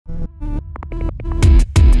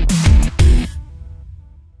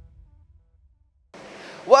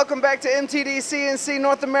Welcome back to MTD CNC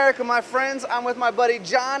North America, my friends. I'm with my buddy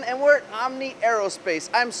John, and we're at Omni Aerospace.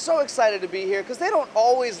 I'm so excited to be here because they don't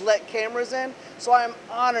always let cameras in, so I'm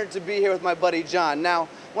honored to be here with my buddy John. Now,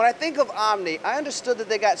 when I think of Omni, I understood that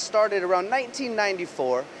they got started around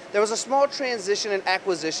 1994. There was a small transition and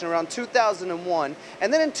acquisition around 2001,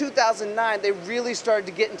 and then in 2009, they really started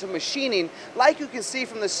to get into machining, like you can see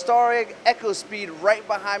from the Starrag Ecospeed right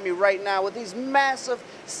behind me right now, with these massive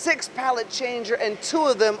 6-pallet changer and 2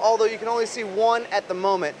 of them, although you can only see 1 at the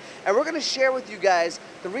moment. And we're going to share with you guys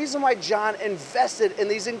the reason why John invested in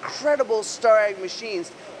these incredible Starrag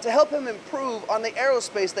machines to help him improve on the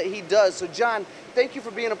aerospace that he does. So John, thank you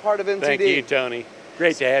for being a part of MTD. Thank you, Tony.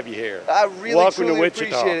 Great to have you here. I really truly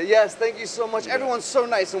appreciate it. Yes, thank you so much. Yeah. Everyone's so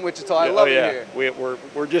nice in Wichita. I love it here.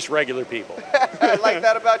 We're just regular people. I like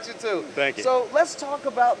that about you too. Thank you. So let's talk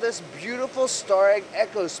about this beautiful Starrag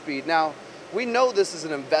Ecospeed. Now, we know this is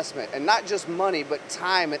an investment, and not just money, but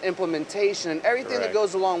time and implementation and everything that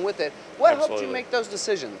goes along with it. What helped you make those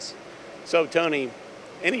decisions? So Tony,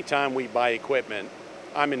 anytime we buy equipment,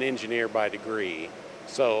 I'm an engineer by degree,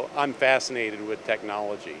 so I'm fascinated with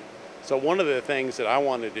technology. So one of the things that I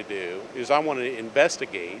wanted to do is I wanted to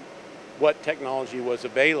investigate what technology was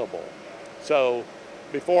available. So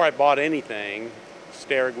before I bought anything,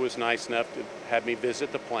 Starrag was nice enough to have me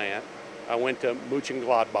visit the plant. I went to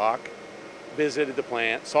Mönchengladbach, visited the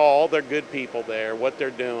plant, saw all their good people there, what they're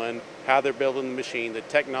doing, how they're building the machine, the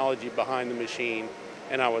technology behind the machine,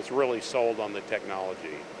 and I was really sold on the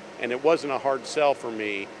technology. And it wasn't a hard sell for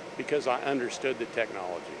me because I understood the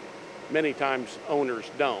technology. Many times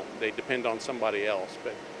owners don't, they depend on somebody else.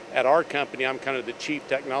 But at our company, I'm kind of the chief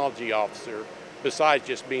technology officer besides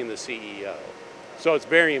just being the CEO. So it's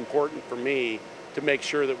very important for me to make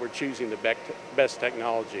sure that we're choosing the best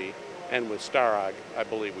technology, and with Starrag, I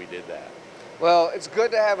believe we did that. Well, it's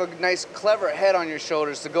good to have a nice, clever head on your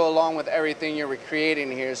shoulders to go along with everything you're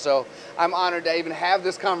recreating here. So I'm honored to even have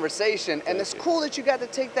this conversation, and it's cool that you got to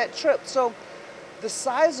take that trip. So the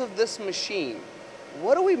size of this machine,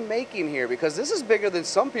 what are we making here? Because this is bigger than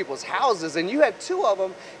some people's houses, and you have 2 of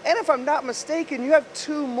them, and if I'm not mistaken, you have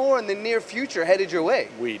 2 more in the near future headed your way.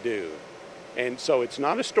 We do. And so it's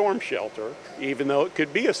not a storm shelter, even though it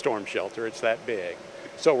could be a storm shelter, it's that big.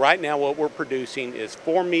 So right now what we're producing is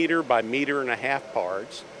 4-meter by 1.5 meter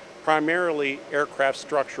parts, primarily aircraft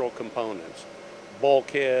structural components,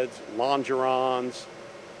 bulkheads, longerons,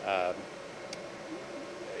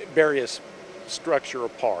 various structural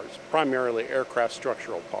parts, primarily aircraft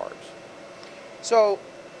structural parts. So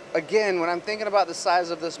again, when I'm thinking about the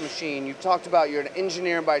size of this machine, you talked about you're an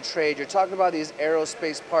engineer by trade, you're talking about these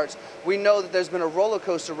aerospace parts. We know that there's been a roller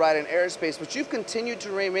coaster ride in aerospace, but you've continued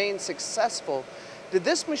to remain successful. Did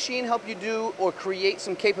this machine help you do or create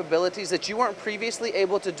some capabilities that you weren't previously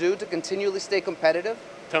able to do to continually stay competitive?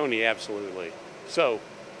 Tony, absolutely. So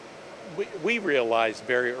we realized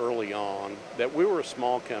very early on that we were a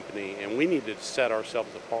small company and we needed to set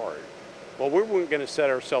ourselves apart. Well, we weren't going to set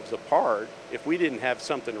ourselves apart if we didn't have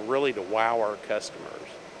something really to wow our customers.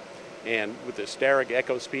 And with the Starrag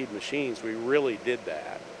Ecospeed machines, we really did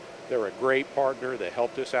that. They're a great partner. They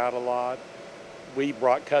helped us out a lot. We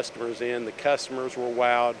brought customers in. The customers were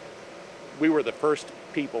wowed. We were the first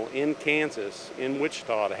people in Kansas, in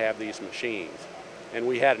Wichita, to have these machines. And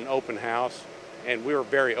we had an open house, and we were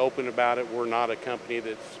very open about it. We're not a company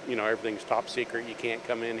that's, everything's top secret, you can't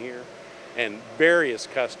come in here. And various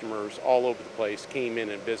customers all over the place came in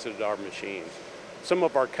and visited our machines. Some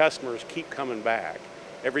of our customers keep coming back.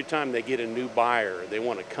 Every time they get a new buyer, they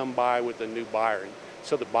want to come by with a new buyer,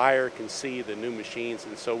 so the buyer can see the new machines,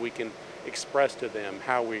 and so we can express to them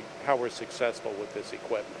how we're successful with this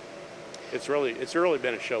equipment. It's really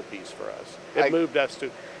been a showpiece for us. It moved us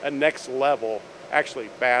to a next level, actually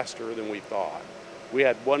faster than we thought. We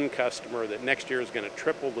had one customer that next year is going to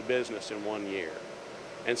triple the business in 1 year.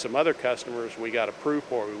 And some other customers we got approved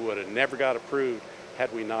for, we would have never got approved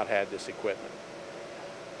had we not had this equipment.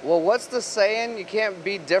 Well, what's the saying? You can't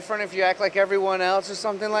be different if you act like everyone else or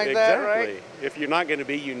something like that, right? Exactly. If you're not going to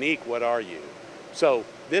be unique, what are you? So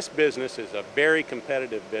this business is a very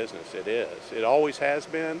competitive business. It is. It always has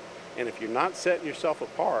been. And if you're not setting yourself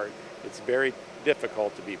apart, it's very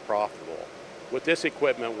difficult to be profitable. With this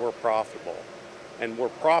equipment, we're profitable. And we're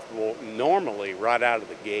profitable normally right out of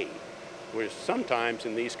the gate. Whereas sometimes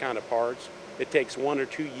in these kind of parts, it takes 1 or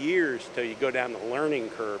 2 years till you go down the learning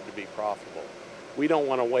curve to be profitable. We don't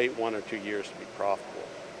want to wait 1 or 2 years to be profitable.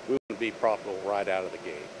 We want to be profitable right out of the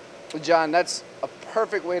gate. John, that's a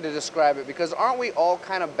perfect way to describe it, because aren't we all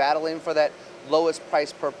kind of battling for that lowest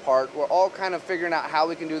price per part. We're all kind of figuring out how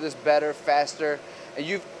we can do this better, faster. And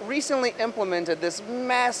you've recently implemented this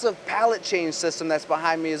massive pallet change system that's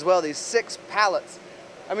behind me as well, these 6 pallets.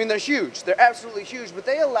 I mean, they're huge. They're absolutely huge, but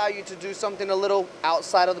they allow you to do something a little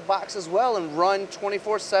outside of the box as well and run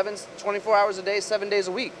 24/7, 24 hours a day, 7 days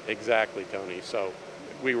a week. Exactly, Tony. So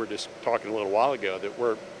we were just talking a little while ago that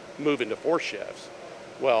we're moving to 4 shifts.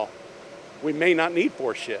 Well, we may not need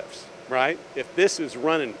 4 shifts, right? If this is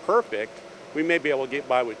running perfect, we may be able to get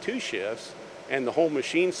by with 2 shifts, and the whole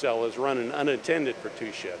machine cell is running unattended for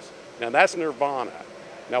 2 shifts. Now that's nirvana.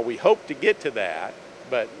 Now we hope to get to that,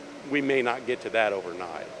 but we may not get to that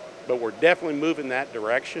overnight. But we're definitely moving that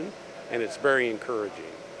direction, and it's very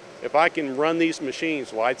encouraging. If I can run these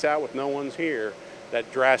machines lights out with no one's here,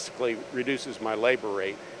 that drastically reduces my labor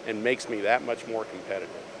rate and makes me that much more competitive.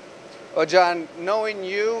 Well, John, knowing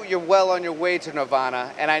you, you're well on your way to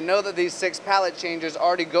nirvana, and I know that these 6 pallet changers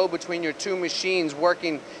already go between your 2 machines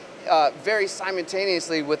working very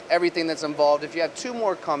simultaneously with everything that's involved. If you have 2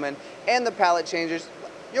 more coming and the pallet changers,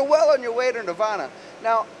 you're well on your way to nirvana.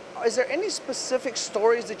 Now, is there any specific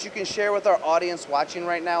stories that you can share with our audience watching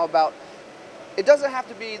right now about, it doesn't have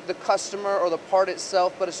to be the customer or the part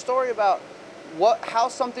itself, but a story about how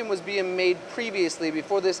something was being made previously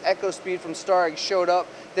before this Ecospeed from Starrag showed up?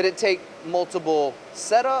 Did it take multiple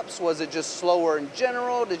setups? Was it just slower in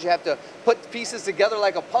general? Did you have to put pieces together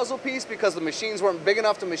like a puzzle piece because the machines weren't big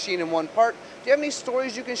enough to machine in one part? Do you have any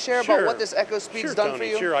stories you can share about what this Ecospeed's done for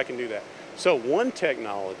you? Sure, I can do that. So one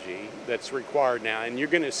technology that's required now, and you're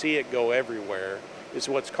going to see it go everywhere, is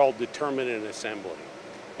what's called determinate assembly.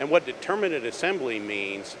 And what determinate assembly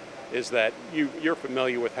means is that you're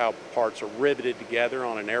familiar with how parts are riveted together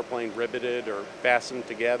on an airplane, riveted or fastened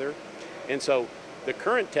together. And so the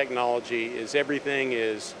current technology is everything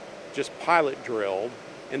is just pilot drilled,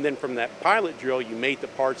 and then from that pilot drill you mate the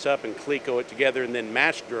parts up and cleco it together and then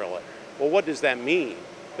match drill it. Well, what does that mean?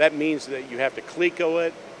 That means that you have to cleco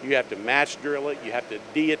it, you have to match drill it, you have to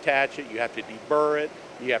deattach it, you have to deburr it,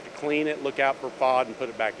 you have to clean it, look out for FOD, and put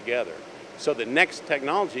it back together. So the next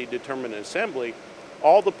technology, determinate assembly,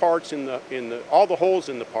 all the parts all the holes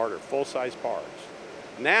in the part are full-size parts.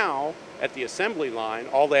 Now, at the assembly line,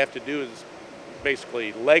 all they have to do is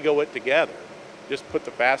basically Lego it together. Just put the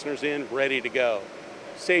fasteners in, ready to go.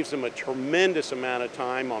 Saves them a tremendous amount of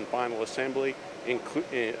time on final assembly,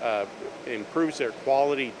 improves their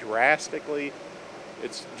quality drastically.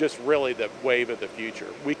 It's just really the wave of the future.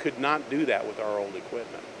 We could not do that with our old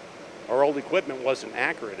equipment. Our old equipment wasn't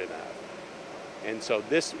accurate enough. And so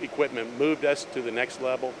this equipment moved us to the next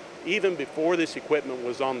level. Even before this equipment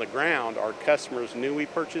was on the ground, our customers knew we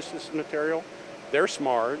purchased this material. They're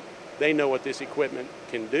smart, they know what this equipment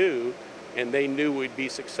can do, and they knew we'd be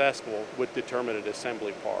successful with determinate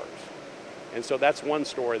assembly parts. And so that's one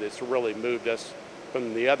story that's really moved us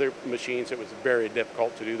from the other machines. It was very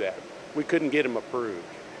difficult to do that. We couldn't get them approved.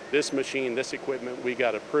 This machine, this equipment, we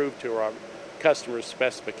got approved to our customers'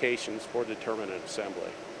 specifications for determinate assembly.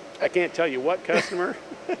 I can't tell you what customer,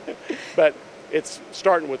 but it's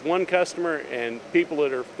starting with one customer, and people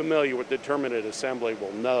that are familiar with determinate assembly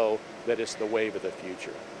will know that it's the wave of the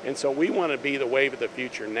future. And so we want to be the wave of the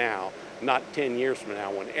future now, not 10 years from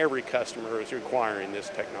now when every customer is requiring this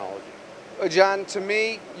technology. Well, John, to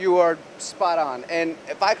me, you are spot on. And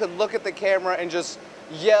if I could look at the camera and just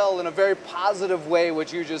yell in a very positive way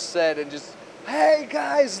what you just said and just, hey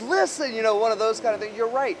guys, listen, you know, one of those kind of things, you're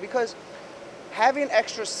right. Because having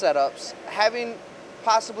extra setups, having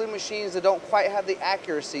possibly machines that don't quite have the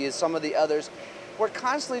accuracy as some of the others, we're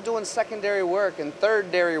constantly doing secondary work and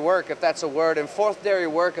third-dairy work, if that's a word, and fourth-dairy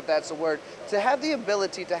work, if that's a word. To have the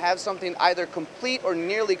ability to have something either complete or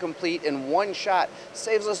nearly complete in one shot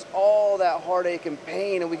saves us all that heartache and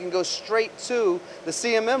pain, and we can go straight to the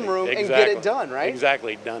CMM room and get it done, right?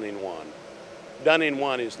 Exactly, done in one. Done in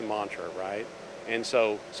one is the mantra, right? And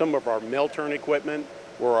so some of our mill turn equipment,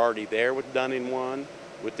 we're already there with done in one.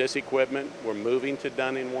 With this equipment, we're moving to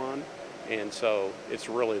done in one. And so it's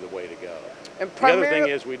really the way to go. And the other thing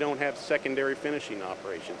is we don't have secondary finishing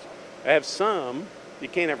operations. I have some, you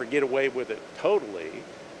can't ever get away with it totally,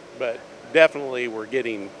 but definitely we're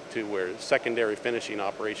getting to where secondary finishing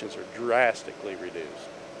operations are drastically reduced.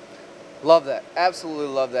 Love that,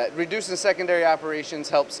 absolutely love that. Reducing secondary operations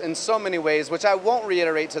helps in so many ways, which I won't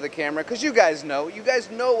reiterate to the camera because you guys know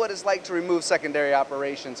what it's like to remove secondary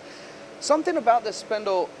operations. Something about this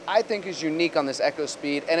spindle I think is unique on this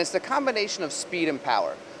Ecospeed, and it's the combination of speed and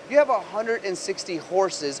power. You have 160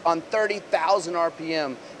 horses on 30,000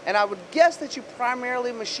 RPM, and I would guess that you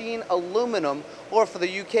primarily machine aluminum, or for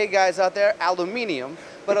the UK guys out there, aluminium,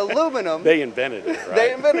 but aluminum. They invented it, right?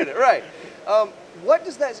 They invented it, right. what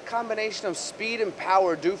does that combination of speed and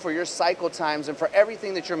power do for your cycle times and for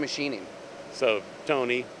everything that you're machining? So,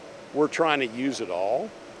 Tony, we're trying to use it all,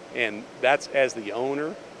 and that's, as the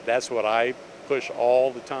owner, that's what I push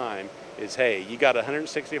all the time is, hey, you got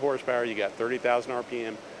 160 horsepower, you got 30,000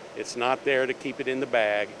 RPM, it's not there to keep it in the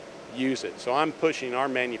bag, use it. So I'm pushing our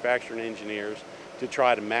manufacturing engineers to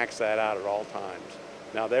try to max that out at all times.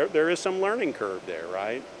 Now there is some learning curve there,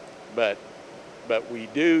 right? But we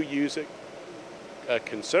do use it a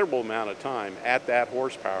considerable amount of time at that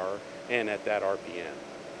horsepower and at that RPM.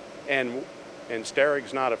 And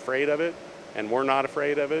Starrag's not afraid of it, and we're not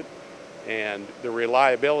afraid of it, and the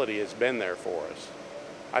reliability has been there for us.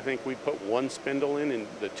 I think we put one spindle in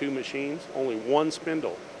the two machines, only one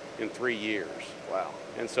spindle in 3 years. Wow.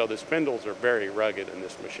 And so the spindles are very rugged in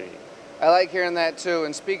this machine. I like hearing that too.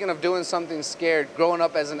 And speaking of doing something scared, growing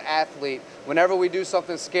up as an athlete, whenever we do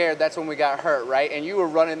something scared, that's when we got hurt, right? And you were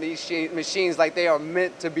running these machines like they are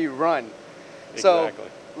meant to be run. Exactly.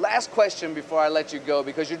 So, last question before I let you go,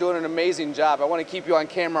 because you're doing an amazing job. I want to keep you on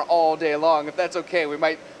camera all day long. If that's okay, we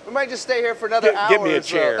might just stay here for another hour. Give me a or so.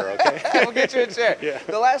 chair, okay? We'll get you a chair. Yeah.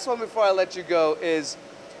 The last one before I let you go is,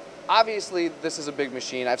 obviously, this is a big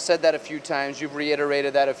machine. I've said that a few times. You've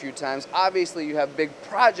reiterated that a few times. Obviously, you have big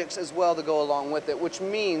projects as well to go along with it, which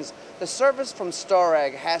means the service from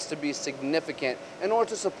Starrag has to be significant in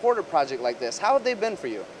order to support a project like this. How have they been for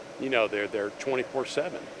you? You know, they're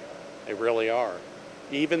 24/7. They really are.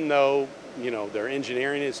 Even though, you know, their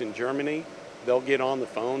engineering is in Germany, they'll get on the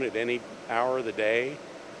phone at any hour of the day.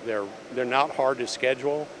 They're not hard to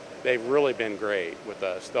schedule. They've really been great with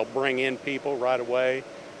us. They'll bring in people right away.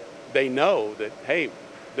 They know that, hey,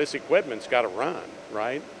 this equipment's got to run,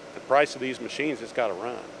 right? The price of these machines has got to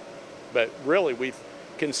run. But really,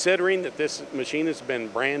 considering that this machine has been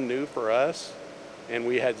brand new for us and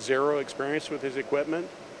we had zero experience with this equipment,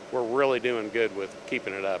 we're really doing good with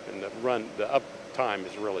keeping it up, and the uptime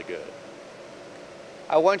is really good.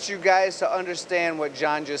 I want you guys to understand what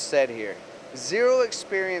John just said here. Zero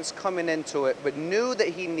experience coming into it, but knew that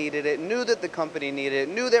he needed it, knew that the company needed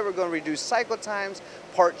it, knew they were going to reduce cycle times,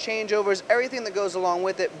 part changeovers, everything that goes along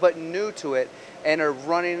with it, but new to it, and are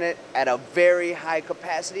running it at a very high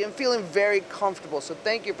capacity and feeling very comfortable. So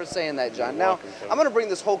thank you for saying that, John. You're welcome, now, I'm going to bring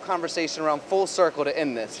this whole conversation around full circle to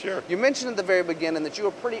end this. Sure. You mentioned at the very beginning that you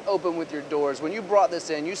were pretty open with your doors. When you brought this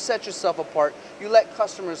in, you set yourself apart, you let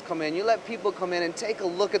customers come in, you let people come in and take a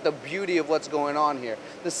look at the beauty of what's going on here.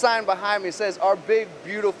 The sign behind me says, "Our big,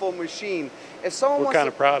 beautiful machine." If someone We're kind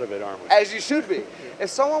of proud of it, aren't we? As you should be. If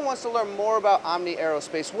someone wants to learn more about Omni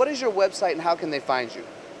Aerospace, what is your website and how can they find you?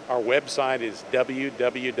 Our website is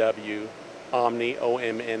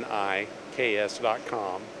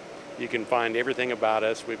www.omniks.com. You can find everything about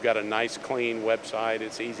us. We've got a nice, clean website.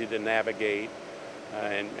 It's easy to navigate.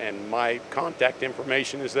 And my contact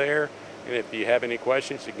information is there. And if you have any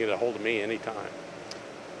questions, you can get a hold of me anytime.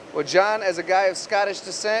 Well, John, as a guy of Scottish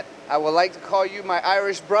descent, I would like to call you my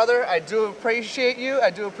Irish brother. I do appreciate you. I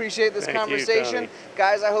do appreciate this conversation.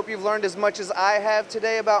 Guys, I hope you've learned as much as I have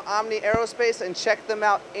today about Omni Aerospace, and check them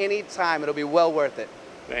out anytime. It'll be well worth it.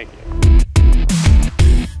 Thank you.